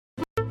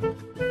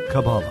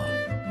Kabbalah,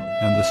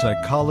 and the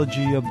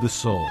Psychology of the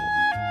Soul,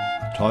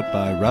 taught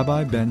by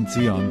Rabbi Ben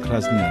Zion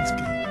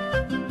Krasniansky.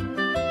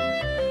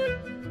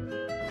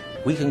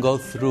 We can go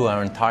through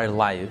our entire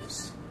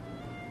lives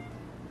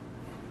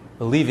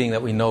believing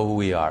that we know who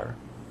we are.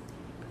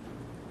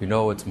 We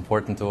know what's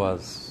important to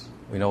us.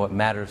 We know what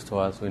matters to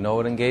us. We know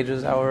what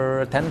engages our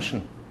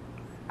attention,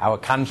 our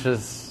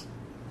conscious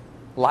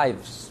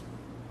lives.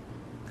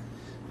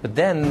 But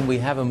then we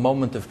have a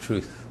moment of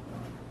truth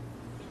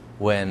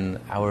when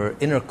our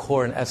inner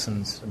core and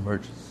essence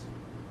emerges.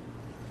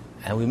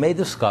 And we may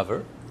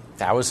discover,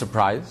 to our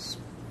surprise,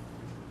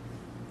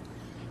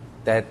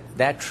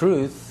 that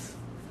truth,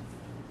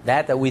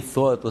 that we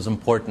thought was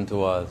important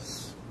to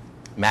us,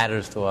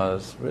 matters to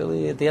us,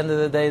 really at the end of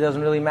the day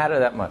doesn't really matter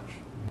that much.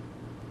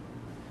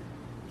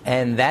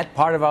 And that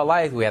part of our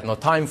life we had no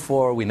time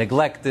for, we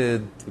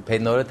neglected, we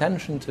paid no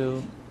attention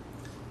to,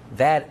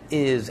 that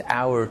is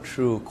our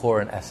true core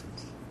and essence.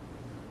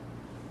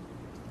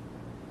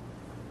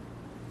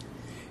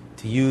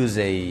 To use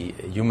a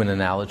human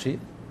analogy,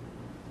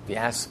 if you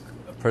ask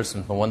a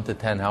person from 1 to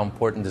 10 how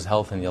important is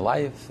health in your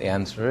life, the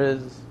answer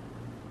is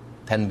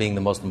 10 being the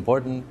most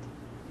important,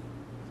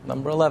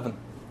 number 11,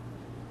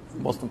 the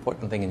most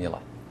important thing in your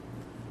life.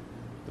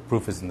 The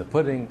proof is in the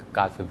pudding.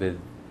 God forbid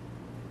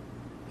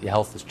your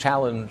health is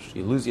challenged,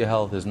 you lose your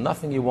health, there's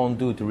nothing you won't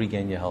do to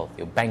regain your health.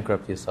 You'll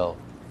bankrupt yourself.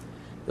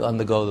 You'll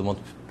undergo the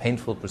most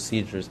painful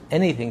procedures,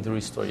 anything to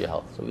restore your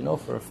health. So we know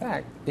for a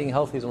fact being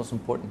healthy is the most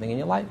important thing in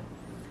your life.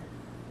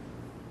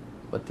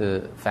 But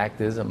the fact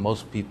is that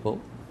most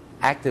people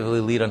actively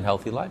lead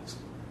unhealthy lives.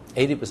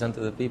 80%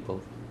 of the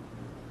people,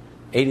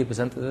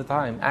 80% of the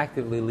time,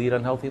 actively lead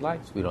unhealthy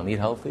lives. We don't eat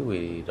healthy,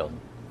 we don't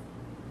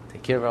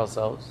take care of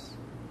ourselves,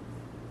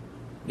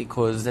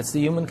 because that's the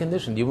human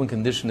condition. The human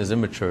condition is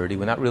immaturity.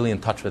 We're not really in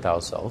touch with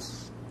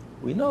ourselves.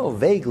 We know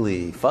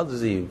vaguely,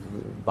 fuzzy,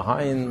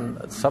 behind,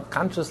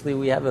 subconsciously,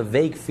 we have a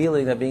vague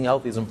feeling that being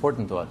healthy is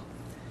important to us.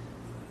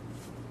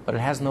 But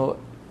it has no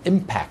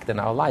impact in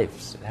our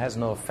lives. It has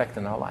no effect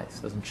in our lives.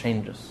 It doesn't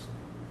change us.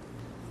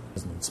 It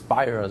doesn't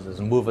inspire us. It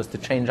doesn't move us to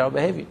change our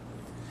behavior.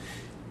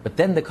 But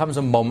then there comes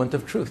a moment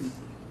of truth.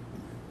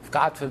 If,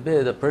 God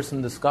forbid, a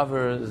person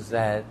discovers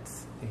that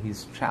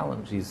he's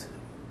challenged, he's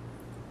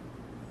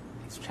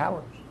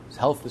challenged, his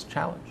health is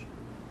challenged.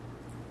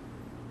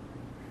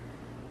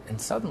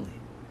 And suddenly,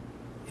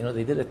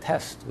 they did a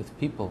test with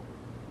people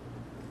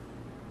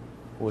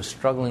who were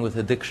struggling with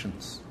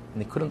addictions,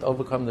 and they couldn't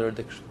overcome their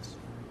addictions.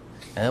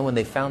 And then when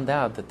they found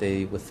out that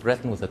they were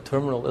threatened with a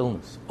terminal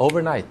illness,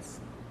 overnight,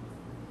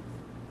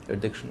 their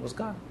addiction was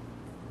gone.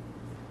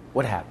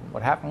 What happened?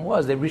 What happened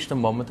was they reached a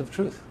moment of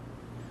truth.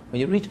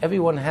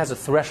 Everyone has a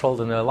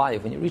threshold in their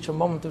life. When you reach a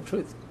moment of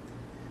truth,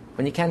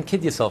 when you can't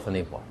kid yourself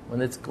anymore,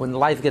 when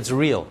life gets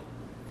real,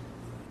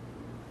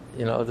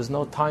 there's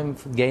no time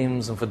for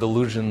games and for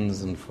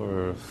delusions and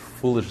for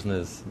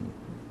foolishness.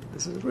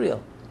 This is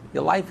real.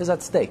 Your life is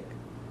at stake.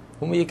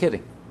 Whom are you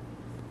kidding?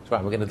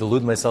 I'm going to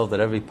delude myself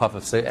that every puff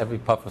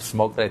of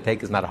smoke that I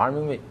take is not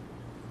harming me.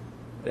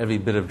 Every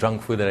bit of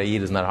junk food that I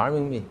eat is not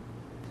harming me.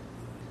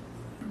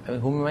 I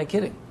mean, whom am I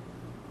kidding?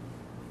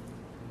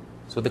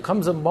 So there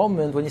comes a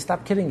moment when you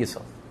stop kidding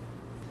yourself.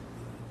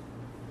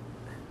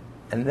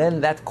 And then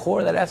that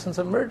core, that essence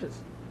emerges.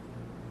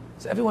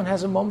 So everyone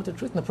has a moment of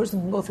truth, and the person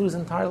can go through his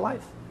entire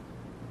life.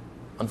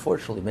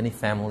 Unfortunately, many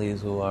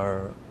families who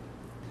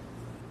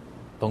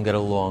don't get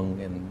along,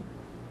 and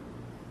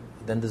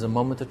then there's a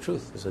moment of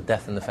truth. There's a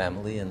death in the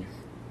family, and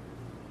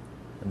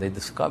they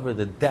discover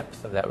the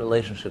depth of that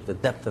relationship, the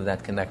depth of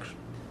that connection.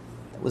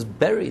 It was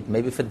buried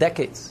maybe for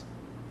decades,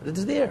 but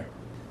it's there.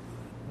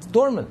 It's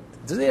dormant.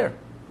 It's there.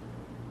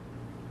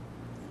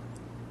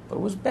 But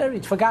it was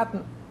buried,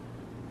 forgotten.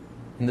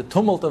 In the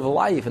tumult of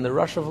life, in the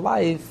rush of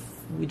life,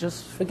 we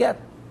just forget.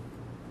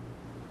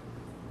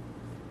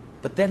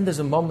 But then there's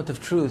a moment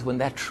of truth when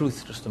that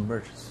truth just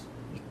emerges.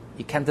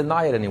 You can't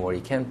deny it anymore.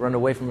 You can't run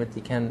away from it.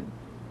 You can't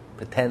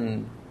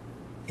pretend.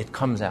 It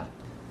comes out.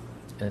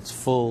 And it's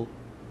full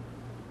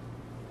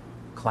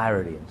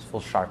clarity, and it's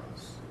full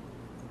sharpness.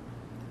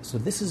 So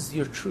this is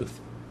your truth.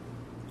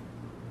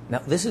 Now,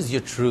 this is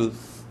your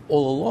truth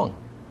all along.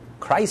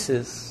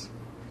 Crisis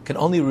can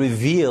only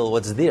reveal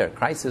what's there.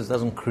 Crisis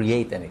doesn't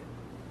create anything.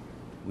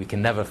 We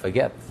can never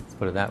forget, let's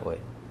put it that way.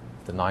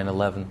 The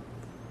 9/11,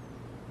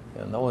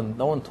 no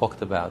one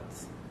talked about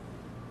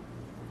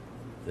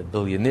the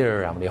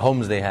billionaire, how many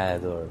homes they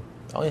had, or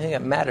the only thing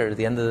that mattered at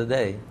the end of the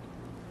day,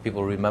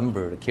 people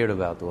remembered, cared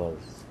about, was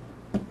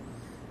a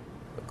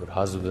good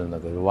husband, a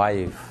good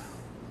wife,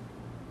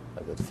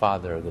 a good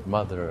father, a good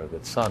mother, a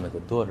good son, a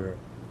good daughter,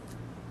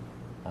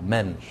 a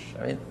mensch.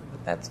 I mean,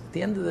 that's at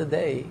the end of the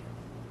day.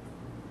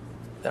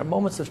 There are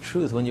moments of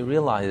truth when you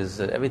realize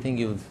that everything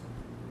you've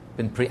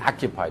been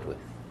preoccupied with,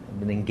 and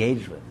been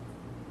engaged with,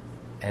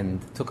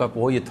 and took up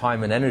all your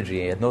time and energy,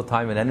 you had no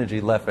time and energy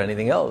left for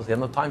anything else. You had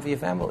no time for your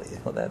family.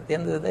 At the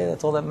end of the day,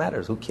 that's all that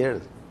matters. Who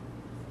cares?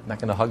 I'm not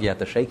going to hug you at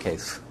the shake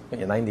case when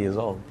you're 90 years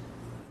old.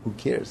 Who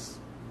cares?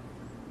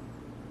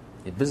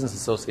 Your business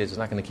associate is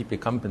not going to keep you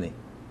company.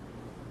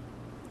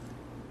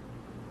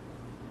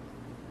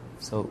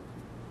 So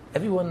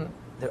everyone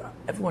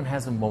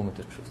has a moment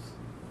of truth.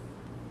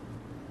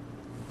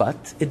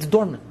 But it's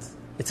dormant.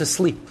 It's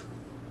asleep.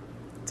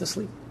 It's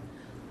asleep.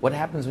 What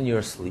happens when you're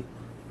asleep?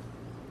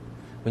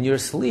 When you're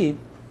asleep,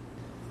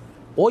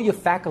 all your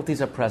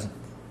faculties are present.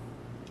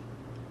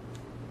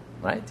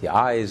 Right? Your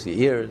eyes, your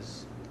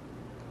ears.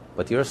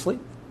 But you're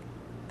asleep.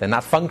 They're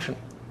not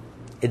functioning.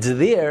 It's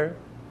there,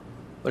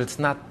 but it's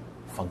not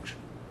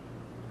functioning.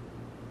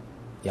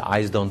 Your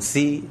eyes don't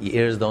see, your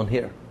ears don't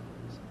hear.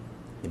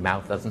 Your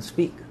mouth doesn't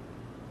speak.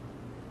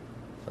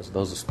 As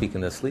those who speak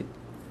in their sleep.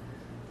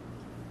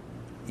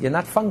 You're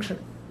not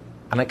functioning.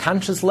 On a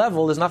conscious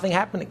level, there's nothing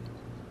happening.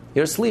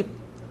 You're asleep.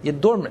 You're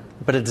dormant.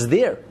 But it's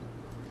there.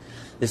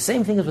 The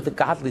same thing is with the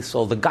godly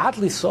soul. The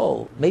godly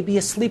soul may be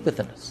asleep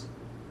within us.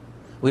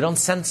 We don't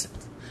sense it.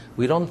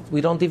 We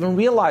don't even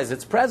realize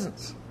its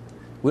presence.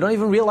 We don't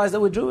even realize that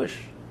we're Jewish.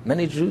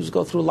 Many Jews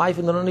go through life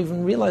and they don't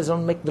even realize,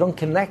 they don't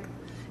connect.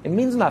 It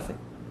means nothing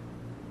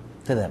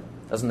to them.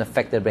 It doesn't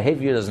affect their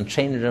behavior, it doesn't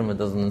change them, it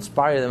doesn't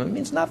inspire them. It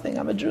means nothing.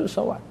 I'm a Jew,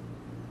 so what?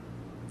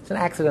 It's an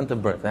accident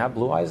of birth. I have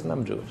blue eyes and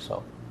I'm Jewish,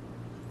 so.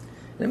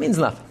 And it means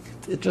nothing.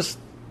 It just,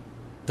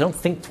 they don't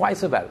think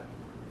twice about it.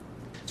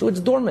 So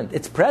it's dormant.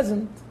 It's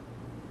present,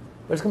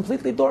 but it's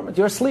completely dormant.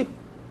 You're asleep.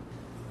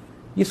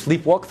 You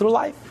sleepwalk through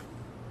life.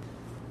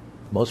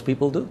 Most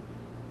people do.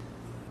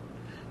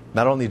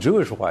 Not only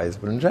Jewish-wise,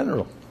 but in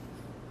general.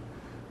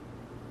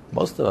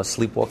 Most of us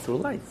sleepwalk through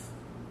life.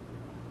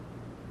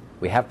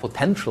 We have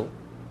potential,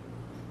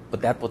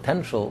 but that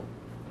potential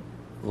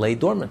lay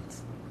dormant.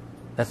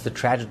 That's the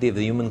tragedy of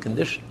the human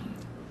condition.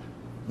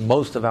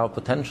 Most of our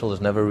potential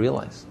is never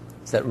realized.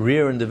 It's that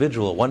rare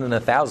individual, 1 in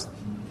 1,000,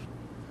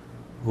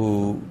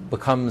 who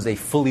becomes a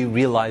fully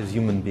realized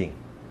human being.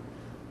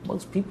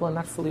 Most people are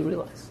not fully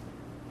realized.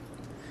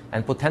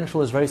 And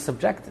potential is very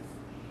subjective.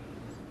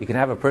 You can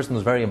have a person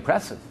who's very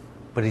impressive,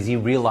 but is he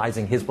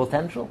realizing his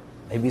potential?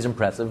 Maybe he's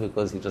impressive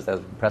because he just has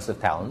impressive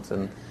talents,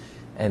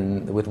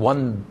 and with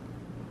one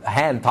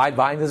hand tied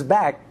behind his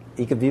back,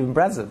 he could be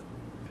impressive.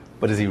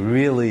 But is he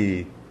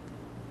really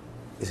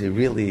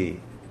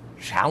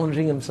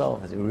challenging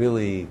himself? Is he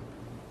really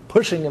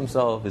pushing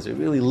himself? Is he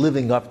really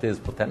living up to his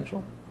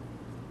potential?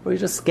 Or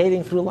he's just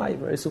skating through life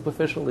very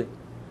superficially?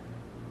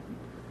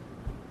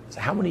 So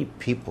how many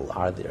people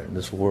are there in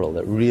this world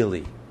that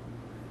really,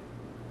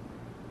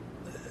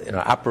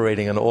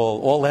 operating on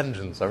all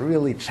engines, are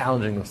really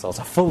challenging themselves,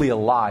 are fully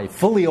alive,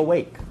 fully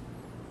awake?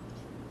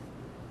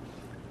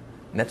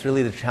 And that's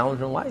really the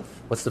challenge in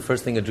life. What's the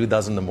first thing a Jew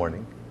does in the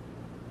morning?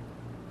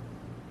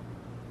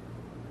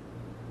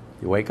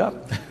 You wake up.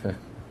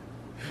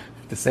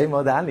 The same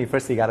modality,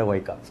 first you got to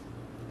wake up.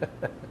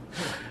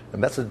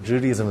 And that's what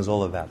Judaism is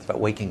all about. It's about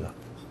waking up.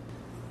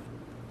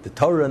 The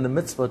Torah and the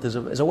mitzvot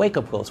is a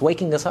wake-up call. It's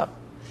waking us up.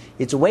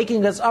 It's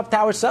waking us up to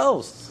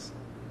ourselves.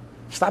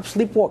 Stop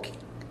sleepwalking.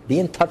 Be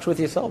in touch with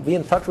yourself. Be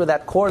in touch with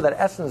that core, that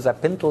essence,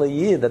 that pintel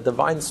yid, that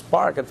divine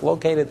spark that's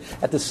located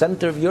at the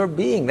center of your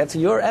being. That's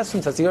your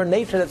essence. That's your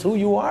nature. That's who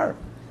you are.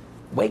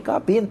 Wake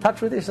up. Be in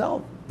touch with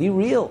yourself. Be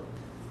real.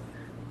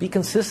 Be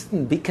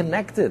consistent. Be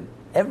connected.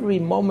 Every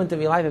moment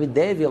of your life, every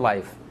day of your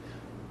life,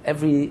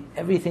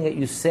 everything that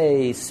you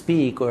say,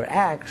 speak, or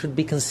act should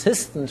be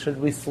consistent,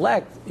 should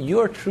reflect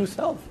your true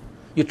self,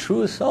 your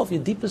truest self,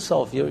 your deepest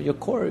self, your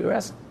core, your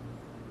essence.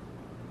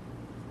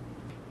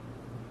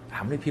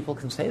 How many people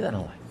can say that in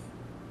life?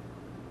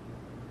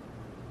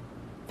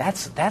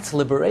 That's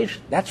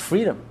liberation. That's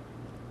freedom.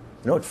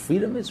 You know what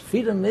freedom is?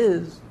 Freedom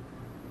is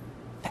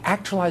to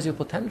actualize your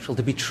potential,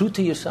 to be true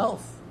to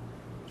yourself.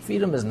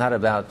 Freedom is not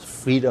about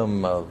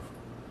freedom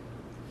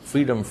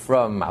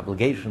from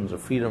obligations, or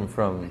freedom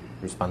from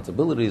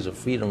responsibilities, or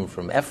freedom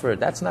from effort.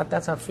 That's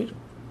not freedom.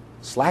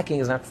 Slacking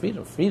is not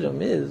freedom.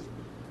 Freedom is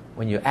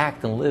when you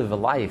act and live a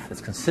life that's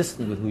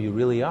consistent with who you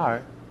really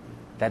are.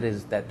 That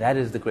is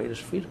the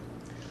greatest freedom.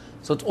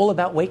 So it's all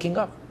about waking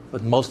up.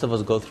 But most of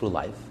us go through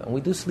life, and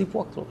we do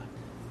sleepwalk through life.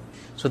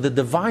 So the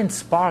divine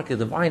spark, the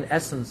divine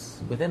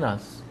essence within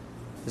us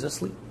is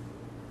asleep.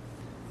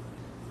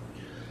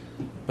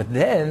 But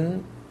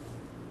then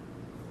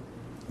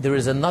there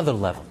is another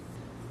level,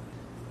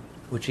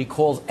 which he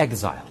calls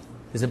exile.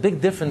 There's a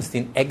big difference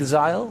between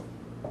exile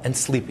and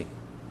sleeping.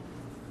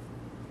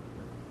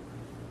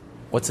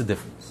 What's the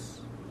difference?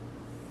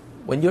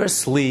 When you're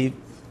asleep,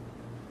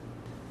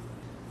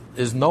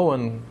 there's no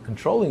one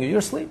controlling you. You're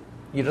asleep.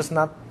 You're just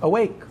not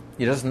awake.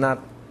 You're just not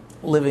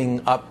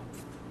living up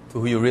to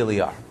who you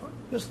really are.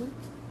 You're asleep.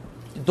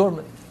 You're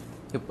dormant.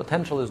 Your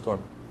potential is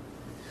dormant.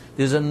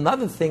 There's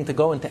another thing to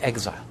go into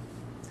exile,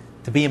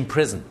 to be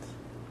imprisoned.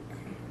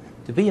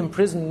 To be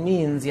imprisoned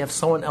means you have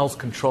someone else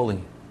controlling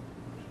you,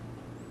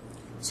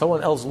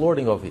 someone else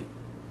lording over you.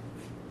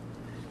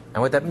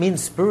 And what that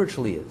means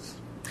spiritually is,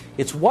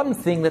 it's one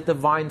thing that the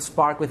divine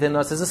spark within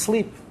us is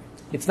asleep.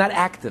 It's not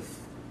active.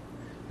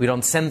 We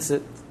don't sense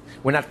it.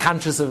 We're not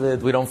conscious of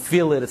it. We don't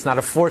feel it. It's not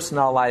a force in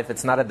our life.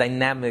 It's not a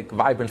dynamic,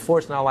 vibrant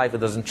force in our life. It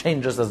doesn't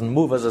change us, doesn't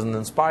move us, doesn't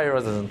inspire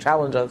us, doesn't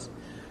challenge us.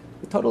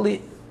 We're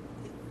totally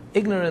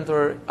ignorant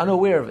or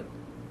unaware of it.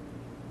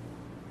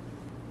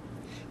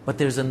 But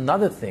there's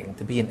another thing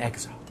to be in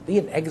exile. To be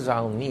in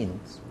exile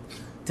means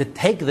to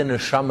take the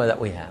neshama that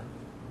we have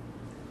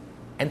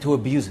and to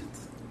abuse it.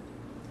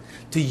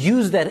 To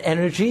use that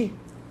energy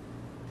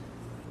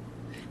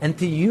and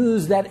to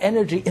use that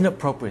energy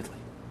inappropriately.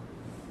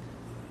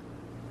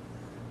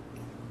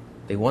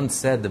 They once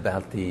said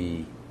about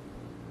the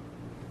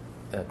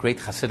great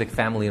Hasidic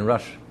family in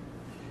Russia,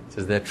 it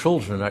says their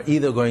children are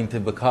either going to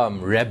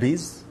become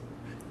rebbes,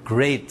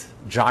 great,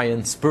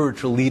 giant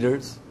spiritual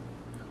leaders,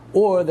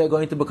 or they're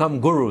going to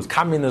become gurus,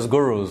 communist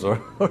gurus, or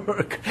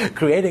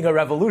creating a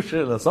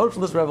revolution, a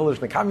socialist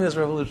revolution, a communist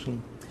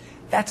revolution.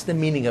 That's the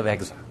meaning of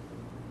exile.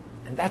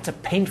 And that's a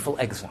painful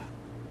exile.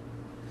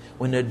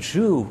 When a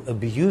Jew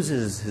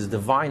abuses his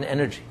divine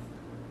energy,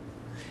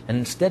 and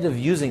instead of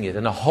using it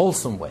in a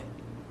wholesome way,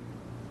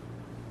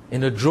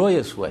 in a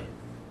joyous way,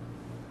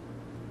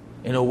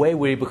 in a way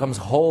where he becomes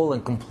whole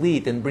and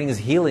complete and brings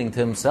healing to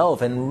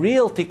himself and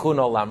real tikkun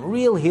olam,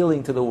 real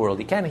healing to the world.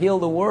 You can't heal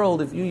the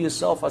world if you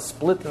yourself are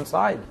split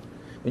inside.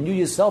 When you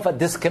yourself are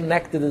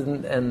disconnected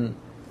and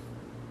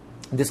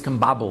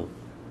discombobbled.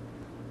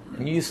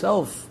 And you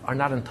yourself are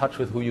not in touch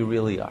with who you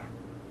really are.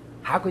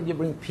 How could you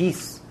bring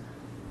peace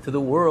to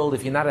the world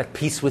if you're not at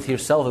peace with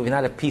yourself, if you're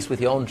not at peace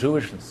with your own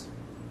Jewishness?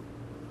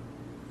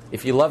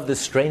 If you love the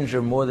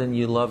stranger more than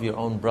you love your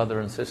own brother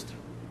and sister,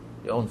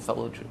 your own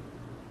fellow Jew.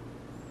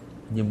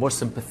 And you're more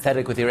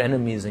sympathetic with your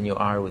enemies than you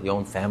are with your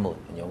own family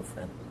and your own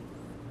friends.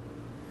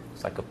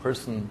 It's like a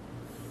person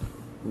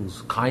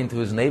who's kind to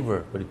his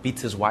neighbor, but he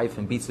beats his wife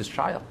and beats his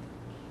child.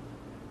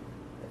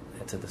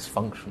 That's a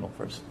dysfunctional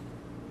person,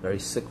 very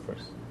sick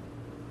person.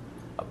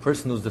 A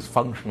person who's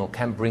dysfunctional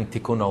can't bring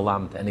tikkun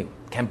olam to anyone,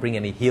 can't bring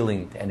any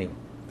healing to anyone.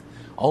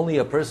 Only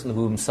a person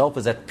who himself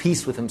is at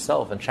peace with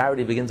himself, and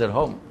charity begins at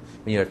home,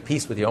 when you're at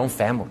peace with your own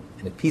family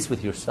and at peace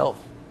with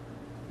yourself,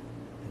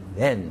 and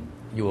then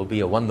you will be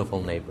a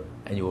wonderful neighbor,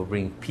 and you will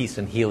bring peace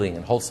and healing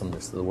and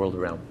wholesomeness to the world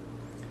around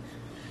you.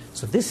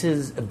 So this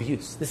is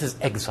abuse. This is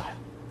exile.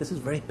 This is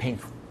very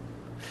painful.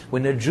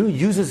 When a Jew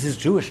uses his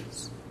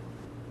Jewishness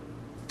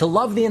to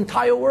love the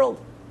entire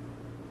world,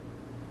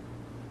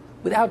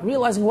 without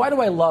realizing, why do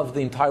I love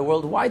the entire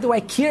world? Why do I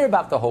care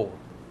about the whole world?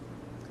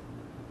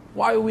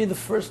 Why are we the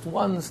first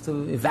ones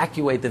to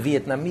evacuate the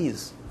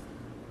Vietnamese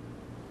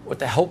or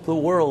to help the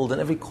world in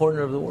every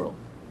corner of the world?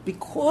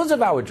 Because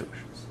of our Jewishness.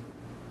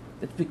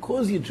 It's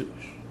because you're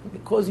Jewish,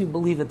 because you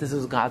believe that this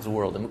is God's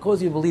world, and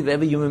because you believe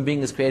every human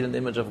being is created in the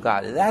image of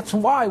God. That's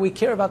why we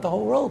care about the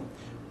whole world.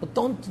 But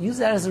don't use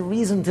that as a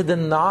reason to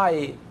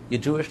deny your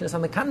Jewishness.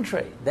 On the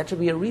contrary, that should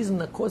be a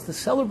reason, a cause to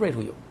celebrate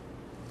with you.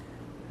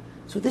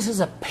 So this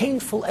is a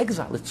painful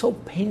exile. It's so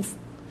painful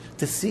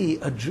to see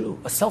a Jew,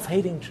 a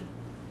self-hating Jew.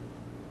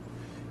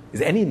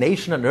 Is any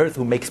nation on earth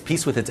who makes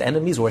peace with its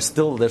enemies who are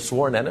still their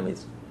sworn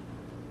enemies?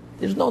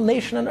 There's no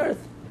nation on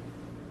earth.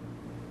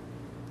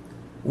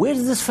 Where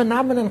does this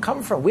phenomenon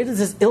come from? Where does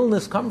this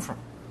illness come from?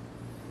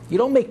 You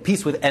don't make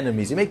peace with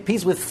enemies. You make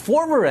peace with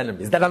former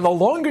enemies that are no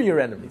longer your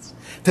enemies.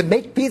 To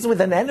make peace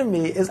with an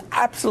enemy is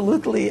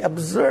absolutely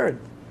absurd.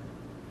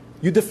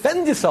 You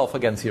defend yourself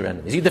against your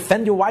enemies. You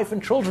defend your wife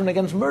and children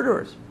against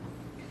murderers.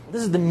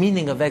 This is the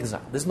meaning of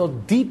exile. There's no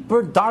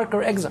deeper,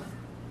 darker exile.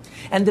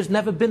 And there's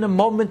never been a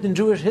moment in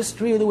Jewish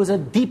history where there was a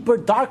deeper,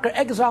 darker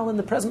exile in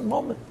the present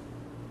moment.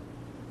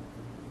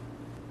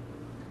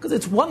 Because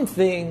it's one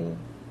thing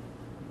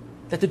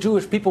that the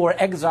Jewish people were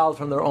exiled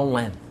from their own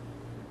land.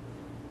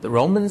 The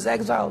Romans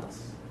exiled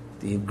us.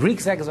 The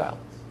Greeks exiled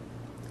us.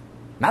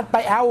 Not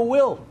by our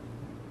will.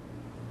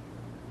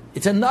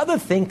 It's another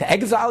thing to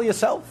exile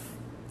yourself.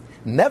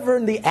 Never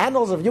in the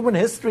annals of human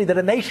history did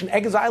a nation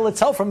exile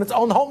itself from its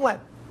own homeland.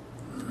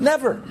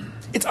 Never.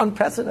 It's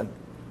unprecedented.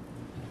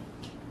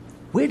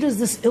 Where does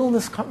this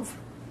illness come from?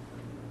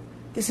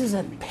 This is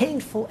a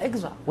painful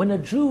exile. When a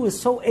Jew is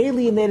so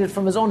alienated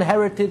from his own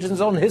heritage and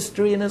his own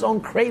history and his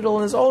own cradle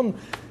and his own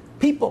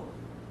people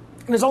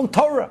and his own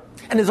Torah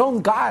and his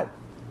own God.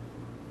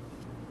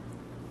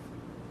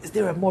 Is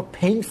there a more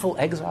painful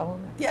exile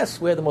than that? Yes,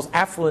 we're the most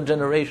affluent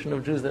generation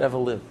of Jews that ever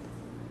lived.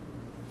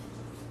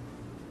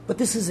 But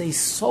this is a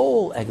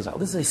soul exile.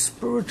 This is a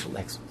spiritual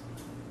exile.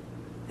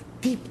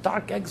 A deep,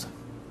 dark exile.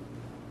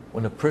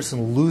 When a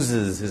person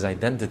loses his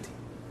identity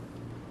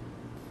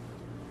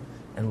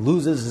and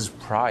loses his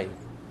pride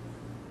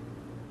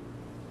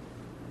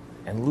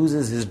and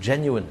loses his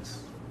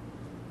genuineness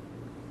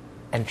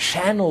and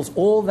channels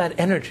all that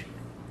energy,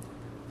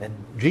 that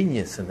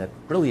genius and that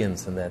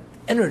brilliance and that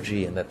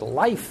energy and that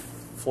life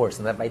force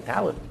and that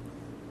vitality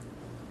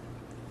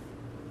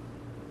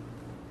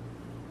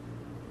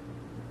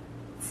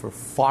for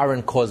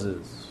foreign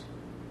causes,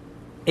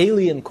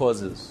 alien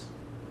causes,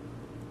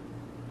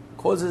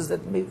 causes that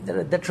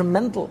are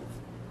detrimental.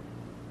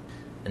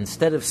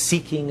 Instead of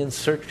seeking and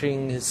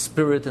searching his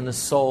spirit and his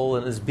soul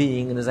and his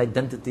being and his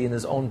identity in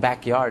his own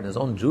backyard, in his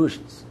own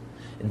Jewishness,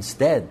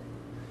 instead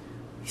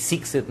he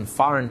seeks it in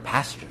foreign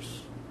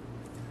pastures,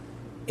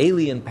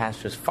 alien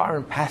pastures,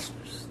 foreign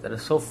pastures that are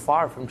so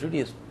far from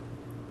Judaism.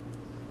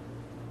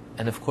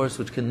 And of course,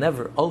 which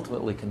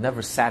ultimately can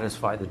never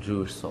satisfy the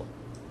Jewish soul.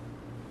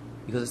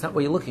 because it's not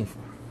what you're looking for.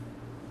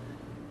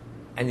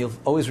 And you'll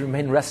always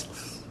remain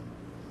restless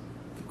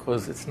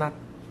because it's not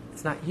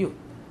you.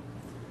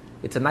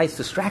 It's a nice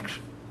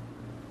distraction.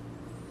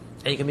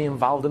 And you can be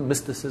involved in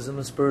mysticism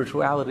and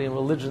spirituality and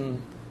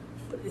religion,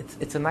 but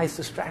it's a nice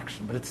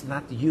distraction, but it's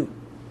not you.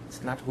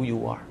 It's not who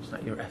you are. It's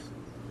not your essence.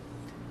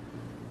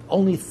 The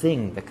only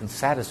thing that can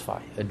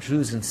satisfy a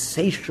Jew's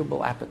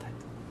insatiable appetite,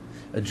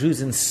 a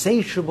Jew's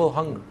insatiable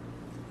hunger,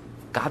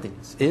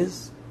 godliness,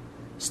 is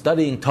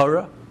studying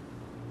Torah,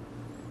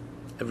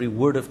 every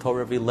word of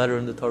Torah, every letter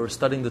in the Torah,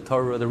 studying the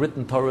Torah, the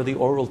written Torah, the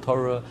oral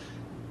Torah,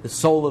 the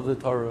soul of the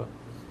Torah,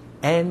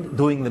 and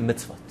doing the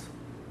mitzvot.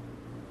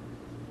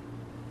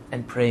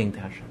 And praying to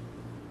Hashem.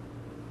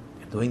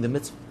 And doing the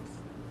mitzvot.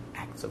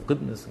 Acts of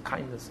goodness and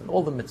kindness and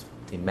all the mitzvot.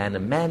 Between man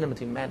and man and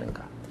between man and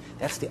God.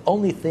 That's the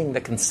only thing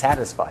that can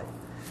satisfy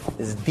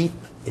this deep,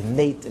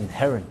 innate,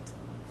 inherent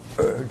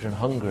urge and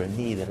hunger and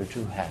need that a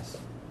Jew has.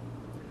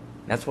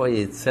 That's why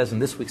it says in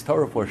this week's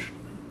Torah portion,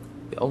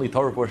 the only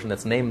Torah portion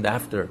that's named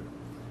after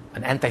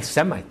an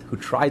anti-Semite who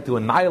tried to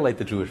annihilate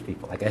the Jewish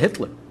people, like a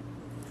Hitler.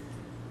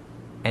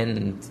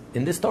 And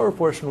in this Torah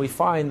portion we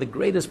find the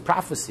greatest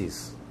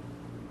prophecies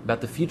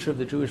about the future of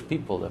the Jewish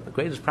people, the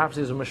greatest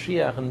prophecies of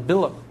Mashiach and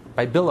Bilam,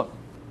 by Bilam.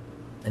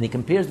 And he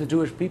compares the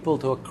Jewish people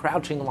to a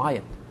crouching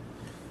lion.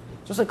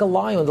 Just like a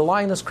lion, the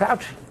lion is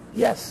crouching.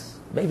 Yes,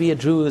 maybe a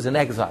Jew is in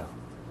exile.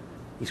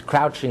 He's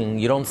crouching,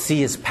 you don't see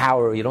his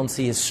power, you don't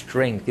see his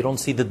strength, you don't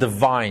see the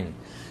divine,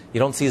 you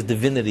don't see his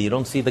divinity, you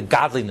don't see the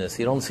godliness,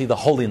 you don't see the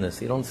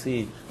holiness, you don't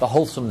see the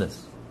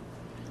wholesomeness.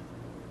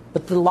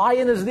 But the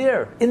lion is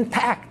there,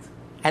 intact.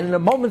 And in a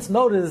moment's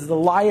notice, the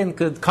lion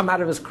could come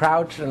out of his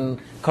crouch and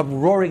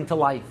come roaring to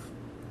life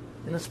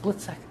in a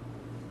split second.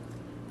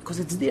 Because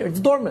it's there, it's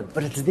dormant,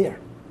 but it's there.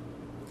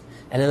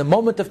 And in a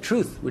moment of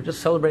truth, we're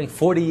just celebrating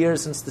 40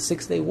 years since the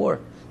Six-Day War.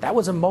 That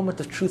was a moment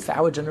of truth for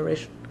our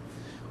generation.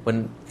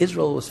 When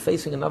Israel was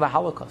facing another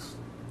Holocaust,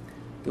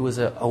 there was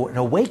an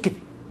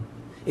awakening.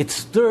 It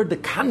stirred the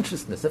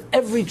consciousness of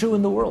every Jew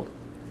in the world.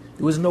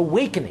 There was an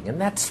awakening, and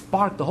that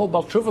sparked the whole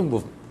Baal Teshuva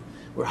movement,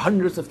 where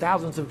hundreds of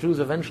thousands of Jews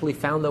eventually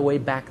found their way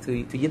back to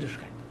Yiddishkeit.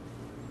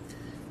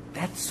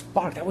 That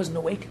spark, that was an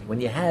awakening.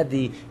 When you had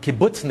the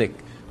kibbutznik,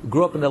 who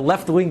grew up in a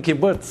left-wing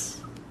kibbutz,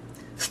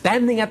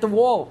 standing at the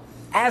wall,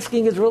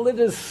 asking his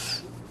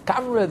religious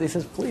comrade, he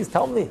says, please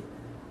tell me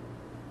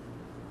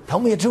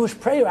a Jewish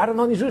prayer. I don't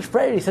know any Jewish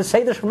prayer. He says,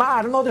 say the Shema.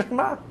 I don't know the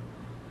Shema.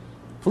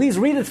 Please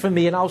read it for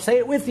me and I'll say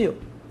it with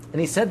you. And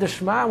he said the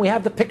Shema, and we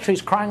have the picture,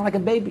 he's crying like a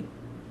baby.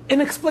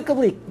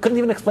 Inexplicably, couldn't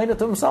even explain it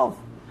to himself.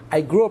 I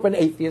grew up an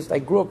atheist. I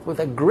grew up with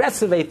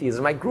aggressive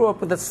atheism. I grew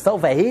up with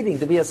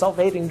to be a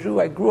self-hating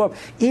Jew. I grew up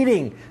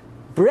eating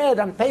bread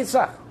on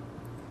Pesach,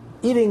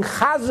 eating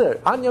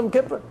chazer on Yom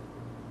Kippur.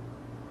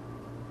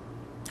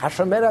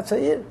 Hashomer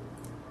HaTzair.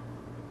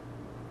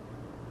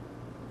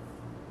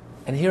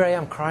 And here I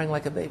am crying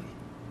like a baby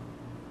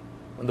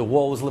when the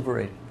wall was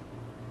liberated.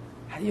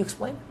 How do you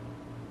explain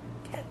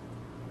it? Can't.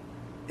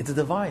 It's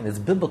divine, it's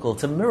biblical,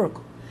 it's a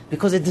miracle.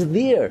 Because it's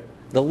there.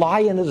 The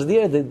lion is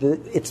there.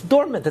 It's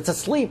dormant, it's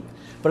asleep.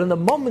 But in a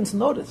moment's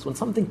notice, when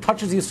something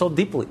touches you so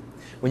deeply,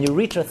 when you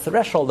reach a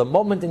threshold, a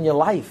moment in your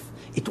life,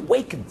 it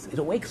awakens, it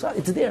wakes up,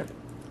 it's there.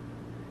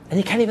 And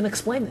you can't even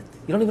explain it.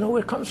 You don't even know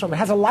where it comes from. It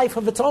has a life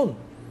of its own.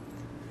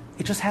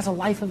 It just has a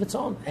life of its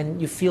own.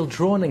 And you feel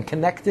drawn and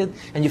connected,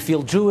 and you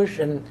feel Jewish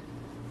and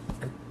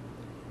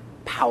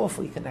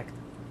powerfully connected.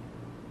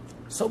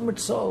 So much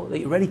so that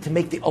you're ready to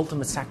make the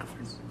ultimate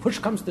sacrifice. Push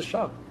comes to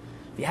shove.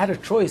 If you had a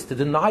choice to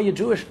deny your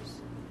Jewishness,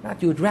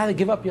 you would rather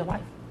give up your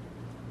life.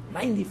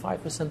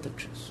 95% of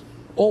Jews,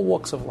 all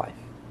walks of life,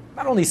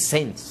 not only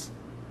saints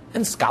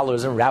and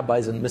scholars and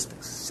rabbis and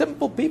mystics,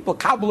 simple people,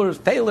 cobblers,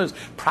 tailors,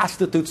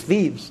 prostitutes,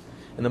 thieves.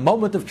 In the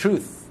moment of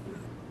truth,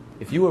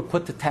 if you were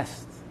put to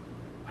test,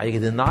 are you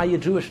going to deny your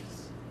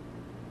Jewishness?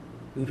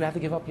 You would rather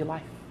give up your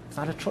life. It's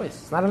not a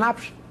choice. It's not an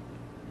option.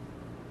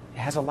 It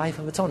has a life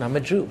of its own. I'm a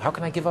Jew. How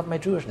can I give up my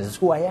Jewishness? It's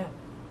who I am.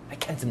 I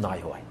can't deny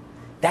who I am.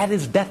 That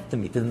is death to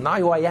me. To deny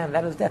who I am,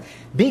 that is death.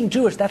 Being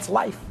Jewish, that's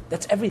life.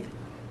 That's everything.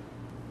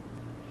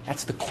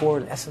 That's the core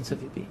and essence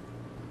of your being.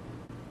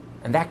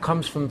 And that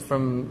comes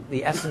from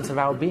the essence of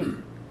our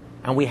being.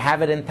 And we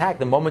have it intact.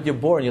 The moment you're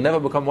born, you'll never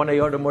become one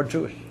iota more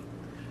Jewish.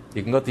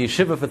 You can go to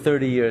yeshiva for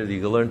 30 years,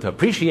 you can learn to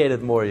appreciate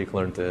it more, you can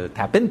learn to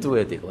tap into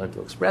it, you can learn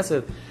to express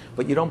it,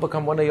 but you don't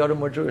become one iota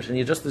more Jewish. And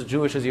you're just as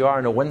Jewish as you are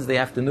on a Wednesday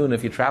afternoon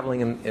if you're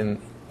traveling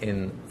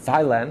in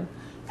Thailand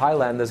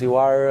as you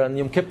are on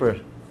Yom Kippur,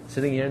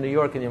 sitting here in New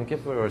York in Yom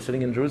Kippur, or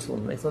sitting in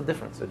Jerusalem. It makes no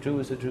difference. A Jew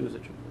is a Jew is a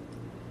Jew.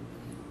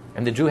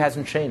 And the Jew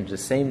hasn't changed. The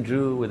same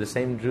Jew with the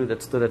same Jew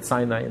that stood at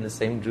Sinai, and the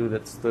same Jew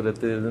that stood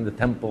in the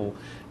temple,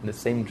 and the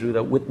same Jew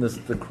that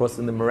witnessed the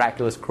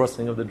miraculous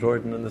crossing of the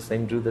Jordan, and the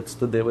same Jew that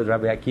stood there with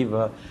Rabbi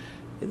Akiva.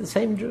 The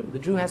same Jew. The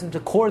Jew hasn't,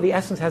 the core, the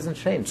essence hasn't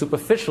changed.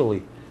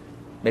 Superficially,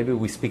 maybe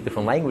we speak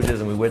different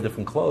languages and we wear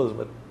different clothes,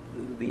 but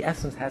the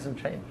essence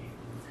hasn't changed.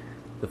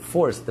 The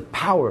force, the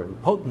power, the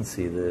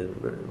potency, the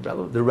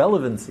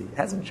relevancy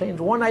hasn't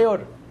changed one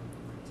iota.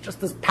 It's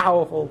just as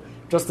powerful,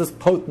 just as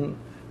potent,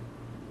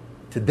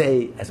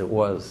 today as it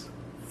was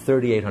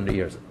 3,800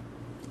 years ago.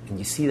 And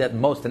you see that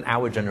most in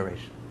our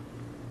generation.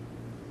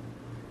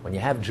 When you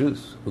have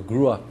Jews who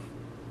grew up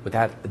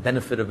without the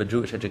benefit of a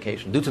Jewish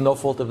education, due to no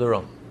fault of their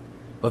own,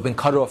 who have been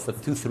cut off for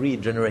 2-3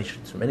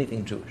 generations from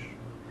anything Jewish,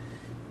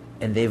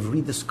 and they've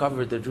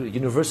rediscovered their Jewish,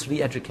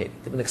 university educated,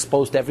 they've been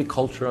exposed to every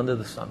culture under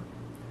the sun,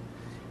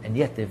 and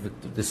yet they've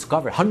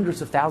discovered,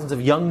 hundreds of thousands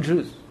of young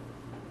Jews,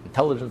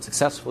 intelligent,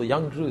 successful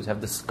young Jews, have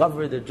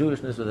discovered their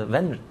Jewishness with a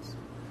vengeance,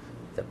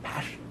 their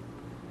passion.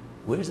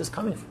 Where is this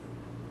coming from?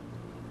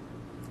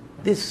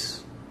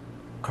 This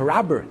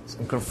corroborates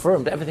and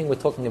confirms everything we're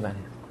talking about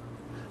here.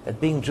 That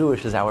being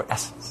Jewish is our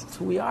essence. It's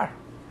who we are.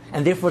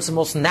 And therefore it's the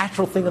most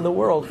natural thing in the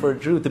world for a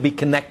Jew to be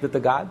connected to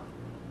God.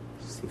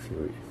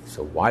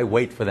 So why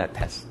wait for that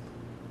test?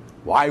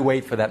 Why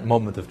wait for that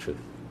moment of truth?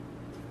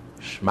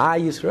 Shema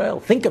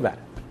Yisrael, think about it.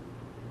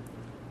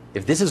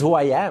 If this is who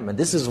I am and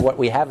this is what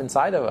we have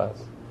inside of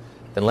us,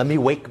 then let me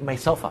wake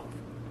myself up.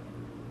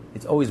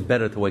 It's always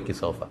better to wake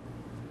yourself up.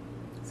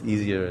 It's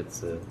easier,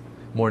 it's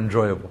more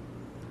enjoyable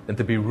than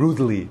to be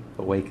rudely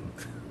awakened.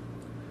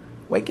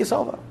 Wake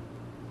yourself up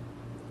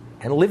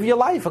and live your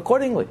life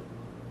accordingly.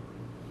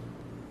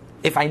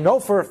 If I know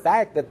for a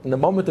fact that in the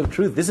moment of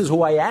truth, this is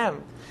who I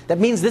am, that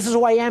means this is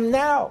who I am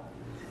now.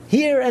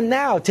 Here and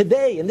now,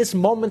 today, in this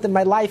moment in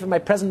my life, in my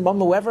present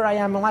moment, wherever I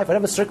am in life,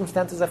 whatever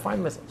circumstances I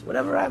find myself,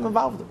 whatever I'm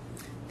involved in,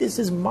 this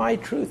is my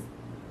truth.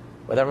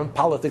 Whether I'm in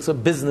politics or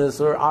business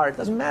or art,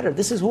 doesn't matter.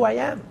 This is who I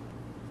am.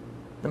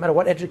 No matter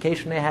what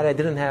education I had, I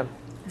didn't have,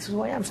 this is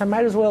who I am. So I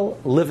might as well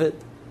live it,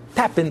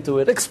 tap into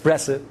it,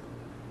 express it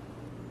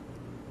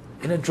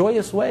in a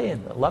joyous way,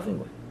 in a loving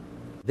way.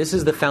 This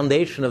is the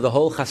foundation of the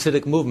whole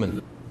Hasidic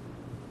movement.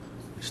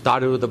 It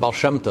started with the Baal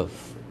Shem Tov,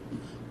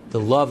 the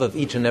love of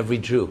each and every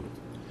Jew.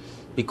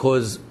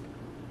 Because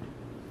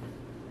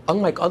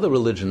unlike other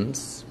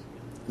religions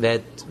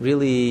that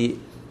really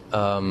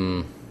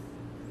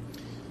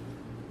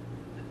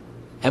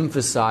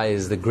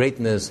emphasize the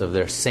greatness of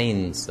their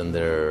saints and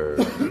their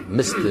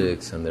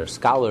mystics and their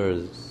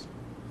scholars,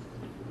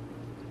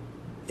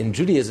 in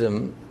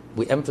Judaism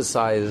we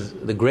emphasize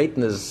the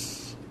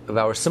greatness of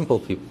our simple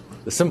people,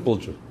 the simple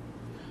Jew,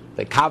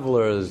 the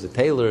cobblers, the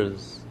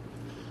tailors.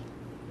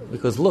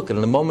 Because look,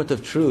 in the moment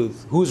of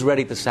truth, who's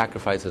ready to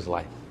sacrifice his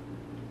life?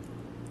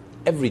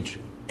 Every Jew,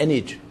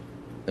 any Jew,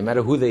 no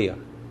matter who they are.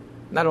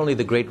 Not only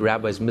the great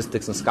rabbis,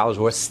 mystics, and scholars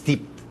who are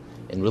steeped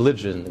in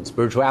religion, and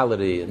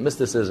spirituality, and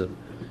mysticism,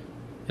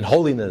 and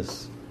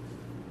holiness.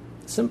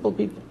 Simple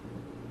people.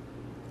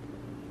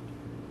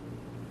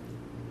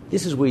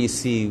 This is where you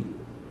see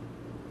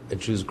a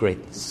Jew's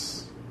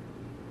greatness.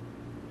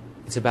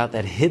 It's about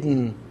that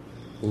hidden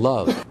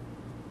love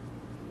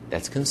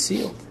that's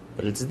concealed,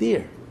 but it's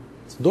there.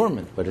 It's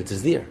dormant, but it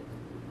is there.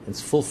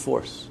 It's full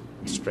force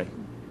and strength.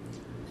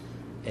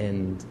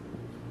 And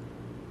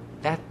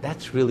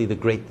that's really the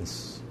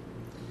greatness.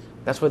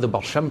 That's why the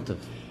Baal Shem Tov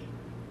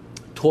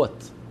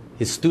taught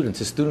his students.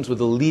 His students were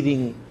the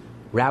leading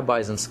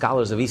rabbis and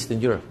scholars of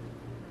Eastern Europe.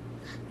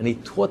 And he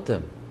taught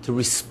them to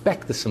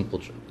respect the simple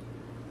Jew,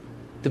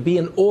 to be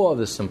in awe of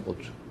the simple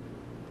Jew,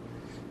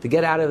 to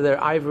get out of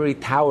their ivory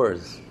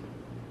towers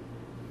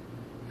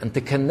and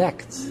to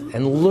connect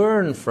and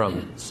learn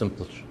from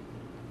simple Jew.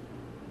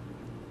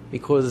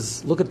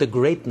 Because look at the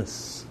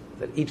greatness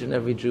that each and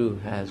every Jew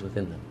has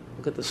within them.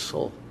 Look at the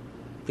soul.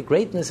 The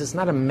greatness is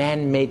not a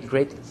man-made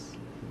greatness.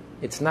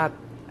 It's not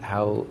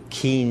how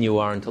keen you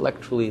are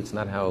intellectually. It's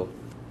not how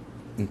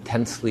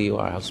intensely you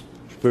are, how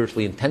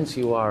spiritually intense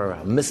you are, or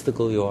how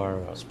mystical you are,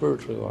 or how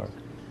spiritual you are.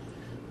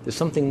 There's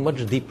something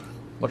much deeper,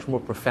 much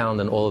more profound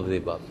than all of the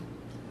above.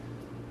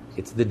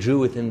 It's the Jew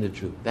within the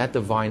Jew, that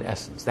divine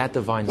essence, that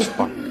divine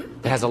spark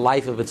that has a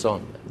life of its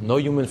own. No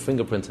human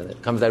fingerprints in it.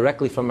 It comes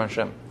directly from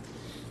Hashem.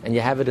 And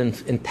you have it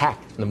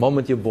intact in the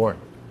moment you're born.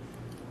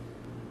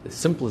 The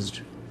simplest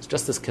Jew is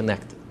just as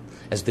connected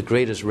as the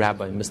greatest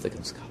rabbi, mystic,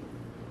 and scholar.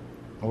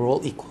 And we're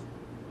all equal.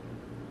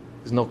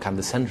 There's no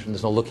condescension,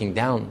 there's no looking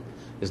down,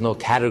 there's no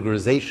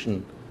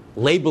categorization,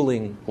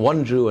 labeling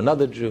one Jew,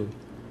 another Jew.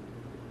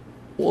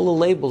 All the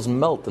labels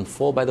melt and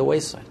fall by the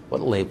wayside. What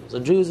labels? A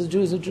Jew is a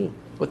Jew is a Jew.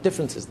 What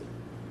difference is there?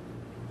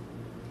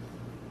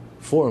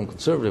 Foreign,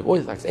 conservative,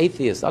 Orthodox,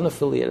 atheist,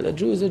 unaffiliated, a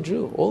Jew is a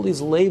Jew. All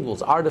these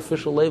labels,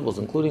 artificial labels,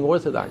 including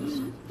Orthodox,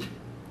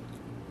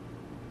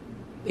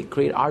 they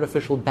create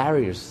artificial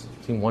barriers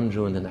between one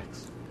Jew and the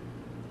next.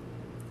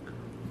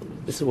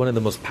 This is one of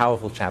the most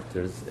powerful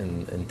chapters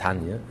in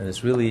Tanya, and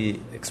it really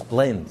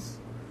explains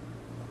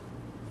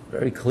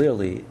very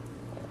clearly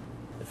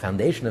the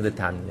foundation of the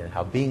Tanya,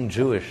 how being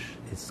Jewish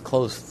is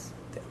close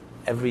to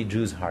every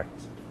Jew's heart.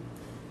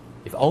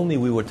 If only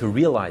we were to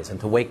realize and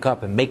to wake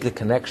up and make the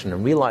connection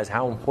and realize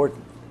how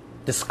important,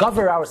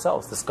 discover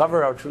ourselves,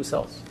 discover our true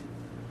selves.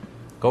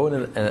 Go on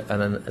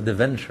an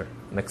adventure,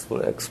 an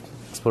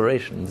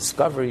exploration, and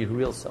discover your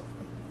real self.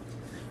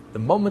 The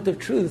moment of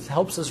truth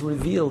helps us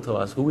reveal to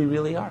us who we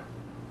really are.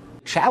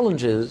 The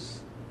challenge is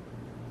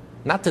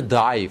not to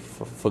die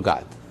for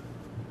God.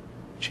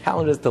 The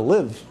challenge is to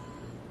live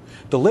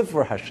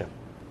for Hashem.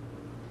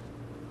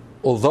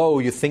 although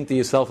you think to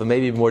yourself it may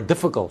be more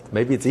difficult,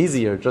 maybe it's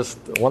easier, it's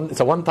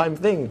a one-time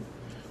thing.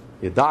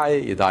 You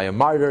die a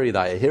martyr, you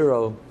die a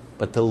hero,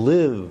 but to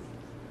live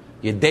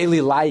your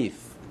daily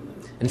life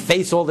and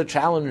face all the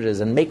challenges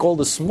and make all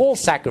the small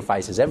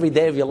sacrifices every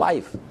day of your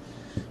life,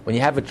 when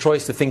you have a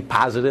choice to think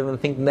positive and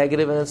think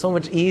negative, and it's so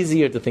much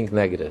easier to think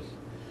negative.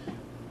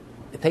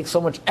 It takes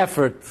so much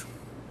effort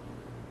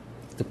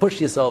to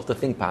push yourself to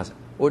think positive,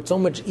 or it's so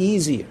much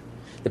easier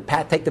to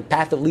take the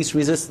path of least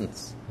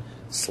resistance.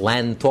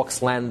 Talk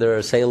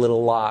slander, say a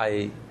little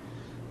lie.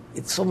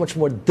 It's so much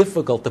more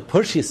difficult to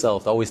push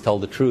yourself to always tell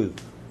the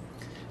truth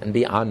and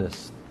be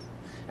honest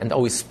and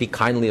always speak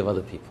kindly of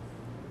other people.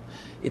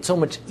 It's so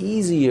much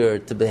easier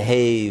to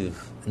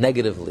behave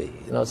negatively.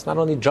 It's not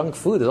only junk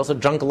food, it's also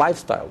junk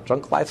lifestyle.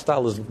 Junk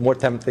lifestyle is more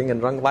tempting,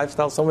 and junk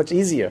lifestyle is so much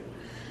easier.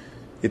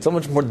 It's so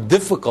much more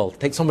difficult. It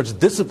takes so much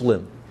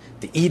discipline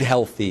to eat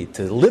healthy,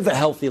 to live a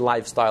healthy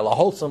lifestyle, a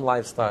wholesome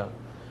lifestyle.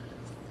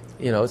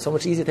 It's so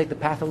much easier to take the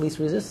path of least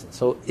resistance.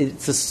 So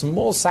it's the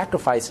small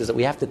sacrifices that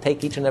we have to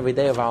take each and every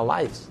day of our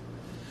lives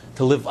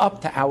to live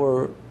up to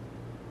our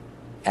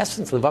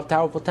essence, live up to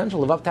our potential,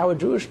 live up to our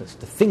Jewishness,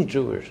 to think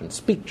Jewish and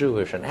speak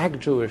Jewish and act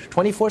Jewish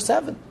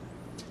 24/7,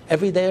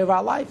 every day of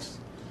our lives,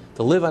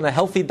 to live on a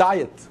healthy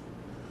diet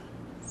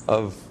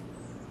of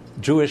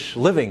Jewish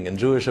living and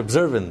Jewish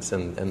observance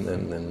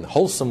and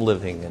wholesome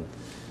living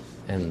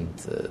and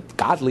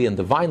godly and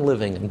divine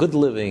living and good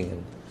living.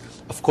 And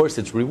of course,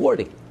 it's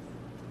rewarding.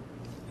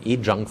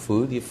 Eat junk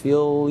food, you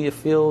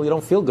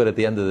don't feel good at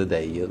the end of the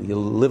day. You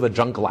live a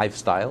junk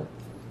lifestyle.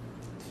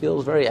 It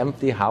feels very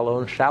empty, hollow,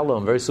 and shallow,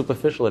 and very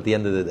superficial at the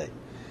end of the day.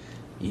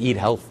 You eat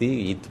healthy,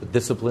 you eat with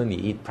discipline, you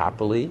eat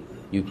properly,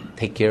 you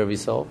take care of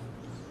yourself.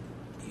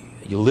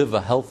 You live a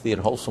healthy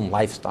and wholesome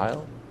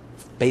lifestyle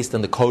based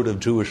on the code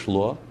of Jewish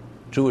law,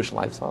 Jewish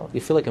lifestyle.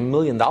 You feel like $1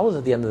 million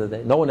at the end of the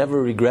day. No one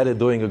ever regretted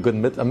doing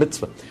a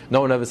mitzvah.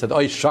 No one ever said,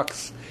 "Oh,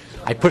 shucks,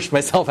 I pushed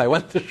myself, I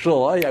went to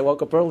shul, I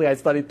woke up early, I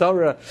studied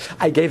Torah,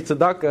 I gave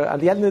tzedakah." At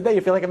the end of the day,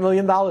 you feel like $1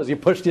 million. You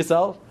pushed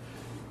yourself.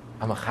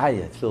 I'm a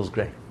chaya, it feels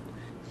great.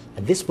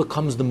 And this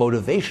becomes the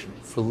motivation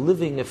for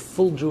living a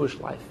full Jewish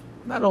life.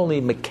 Not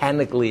only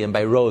mechanically and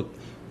by rote,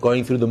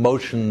 going through the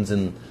motions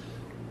and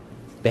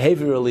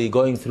behaviorally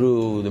going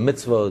through the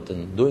mitzvot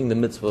and doing the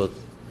mitzvot,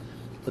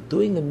 but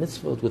doing the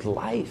mitzvot with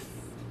life.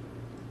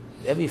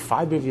 Every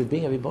fiber of your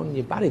being, every bone in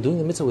your body, doing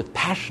the mitzvah with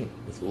passion,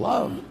 with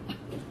love,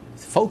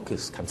 with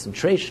focus,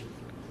 concentration.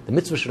 The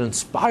mitzvah should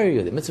inspire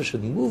you. The mitzvah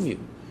should move you.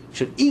 You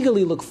should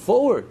eagerly look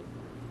forward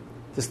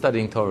to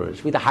studying Torah. It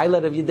should be the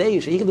highlight of your day.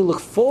 You should eagerly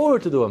look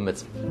forward to do a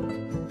mitzvah.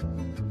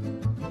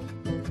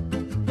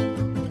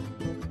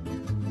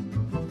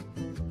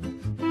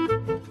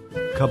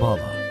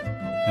 Kabbalah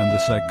and the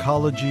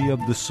Psychology of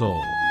the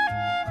Soul,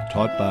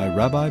 taught by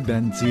Rabbi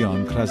Ben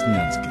Zion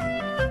Krasniansky.